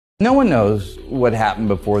No one knows what happened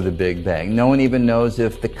before the Big Bang. No one even knows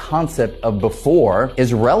if the concept of before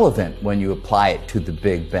is relevant when you apply it to the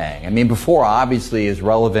Big Bang. I mean, before obviously is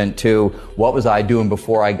relevant to what was I doing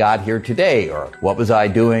before I got here today, or what was I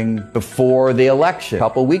doing before the election a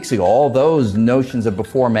couple weeks ago. All those notions of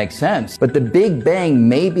before make sense. But the Big Bang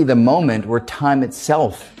may be the moment where time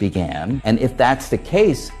itself began. And if that's the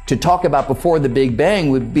case, to talk about before the Big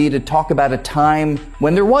Bang would be to talk about a time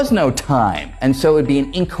when there was no time. And so it would be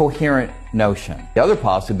an incoherent notion. The other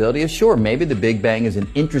possibility is, sure, maybe the Big Bang is an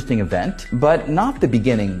interesting event, but not the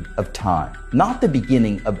beginning of time, not the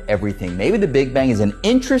beginning of everything. Maybe the Big Bang is an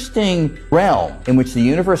interesting realm in which the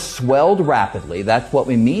universe swelled rapidly. That's what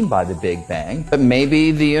we mean by the Big Bang. But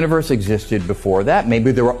maybe the universe existed before that.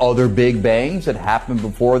 Maybe there were other Big Bangs that happened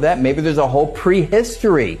before that. Maybe there's a whole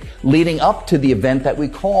prehistory leading up to the event that we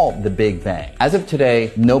call the Big Bang. As of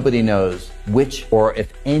today, nobody knows which or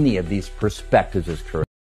if any of these perspectives is correct.